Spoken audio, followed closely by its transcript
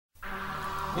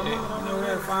Yeah, you know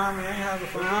where to find me. I ain't have to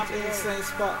find me. I'm in the same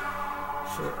spot.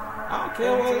 Shit. I don't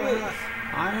care what it is.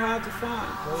 I ain't hard to find.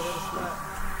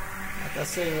 Like I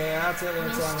say, man, I'll tell you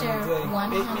anytime of the day.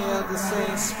 Meet me at the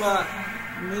same spot.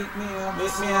 Meet me at the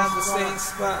same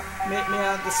spot. Meet me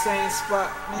at the same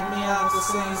spot. Meet me at the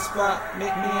same spot.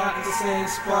 Meet me at the same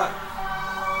spot.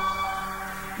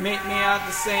 Meet me at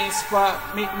the same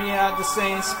spot. Meet me at the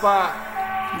same spot.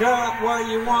 God,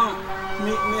 what you want?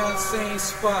 Meet me at the same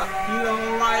spot. You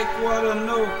don't like what I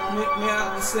know? Meet me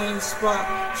at the same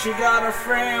spot. She got a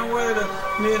friend with her.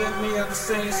 Meet me at the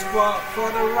same spot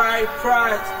for the right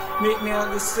price. Meet me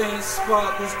at the same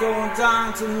spot. It's going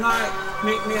down tonight.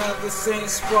 Meet me at the same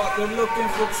spot. They're looking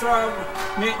for trouble.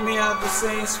 Meet me at the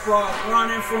same spot.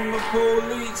 Running from the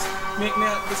police. Meet me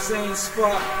at the same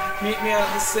spot. Meet me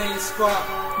at the same spot.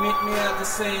 Meet me at the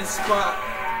same spot.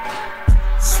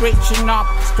 Switching up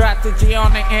strategy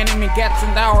on the enemy, getting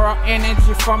our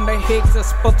energy from the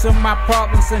haters, putting my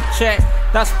problems in check.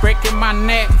 That's breaking my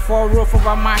neck, for a roof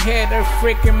over my head, they're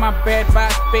freaking my bed,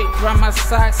 back bait by my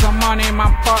side, some money in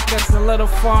my pockets, a little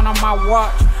phone on my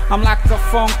watch. I'm like a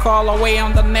phone call away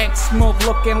on the next move,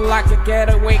 looking like a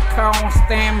getaway car on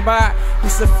standby.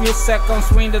 It's a few seconds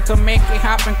window to make it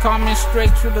happen, coming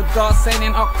straight through the door,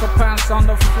 sending occupants on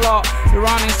the floor. The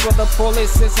runnings for the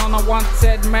police is on a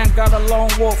wanted man, got a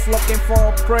lone wolf looking for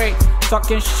a prey.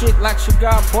 Talking shit like she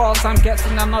got balls, I'm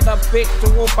getting another big to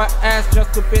whoop her ass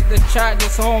just to beat the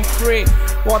charges home free.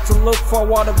 What to look for,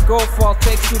 what to go for,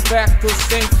 takes you back to the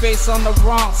same face on the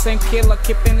run. Same killer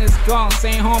keeping his gun,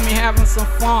 same homie having some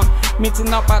fun.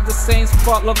 Meeting up at the same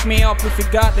spot, look me up if you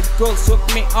got the goods. Hook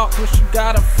me up if you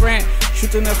got a friend.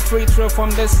 Shooting a free throw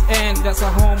from this end, that's a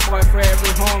homeboy for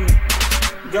every homie.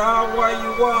 God, what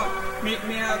you want? Meet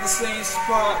me at the same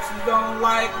spot. You don't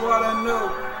like what I know?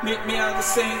 Meet me at the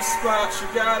same spot. She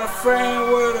got a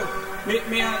friend with her. Meet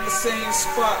me at the same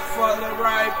spot for the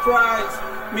right price.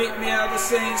 Meet me at the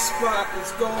same spot.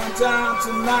 It's going down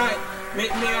tonight.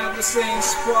 Meet me at the same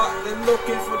spot. They're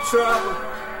looking for trouble.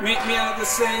 Meet me at the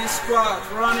same spot.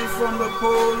 Running from the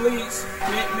police.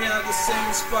 Meet me at the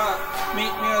same spot.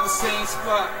 Meet me at the same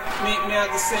spot. Meet me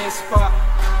at the same spot.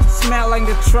 Smelling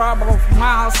the trouble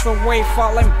miles away,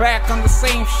 falling back on the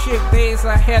same shit days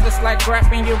ahead. It's like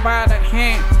grabbing you by the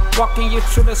hand, walking you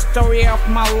through the story of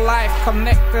my life,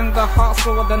 connecting the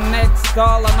hustle with the next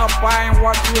dollar, not buying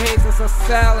what you haters are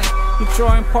selling. You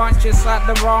throwing punches at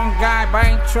the wrong guy,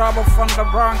 buying trouble from the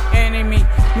wrong enemy.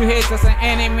 You haters and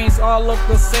enemies all look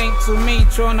the same to me,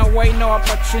 throwing away no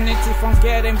opportunity from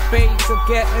getting paid to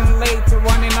getting late to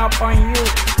running up on you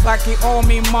like you owe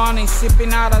me money,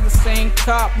 sipping out of the same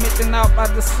cup, meeting up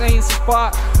at the same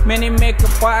spot. Many make a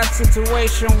bad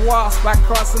situation worse by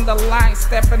crossing the line,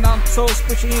 stepping on toes,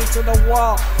 pushing you to the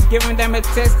wall, giving them a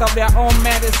taste of their own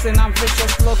medicine. I'm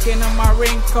vicious looking in my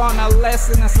ring corner,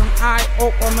 lesson is an eye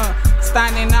opener.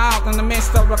 Standing out in the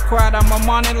midst of the crowd, I'm a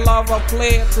money lover,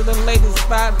 player to the ladies,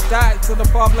 bad guy to the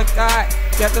public eye.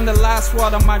 Getting the last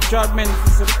word of my judgment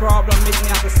is a problem. Meet me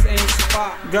at the same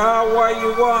spot. God, what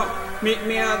you want? Meet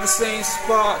me at the same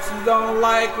spot. You don't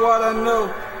like what I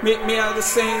know? Meet me at the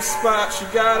same spot. She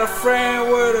got a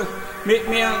friend with her. Meet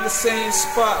me at the same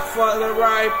spot for the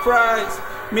right price.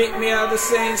 Meet me at the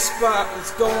same spot.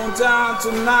 It's going down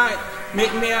tonight.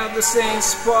 Meet me at the same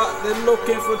spot. They're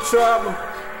looking for trouble.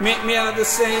 Meet me at the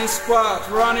same spot.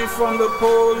 Running from the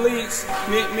police.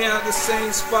 Meet me at the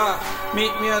same spot.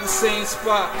 Meet me at the same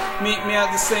spot. Meet me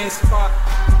at the same spot.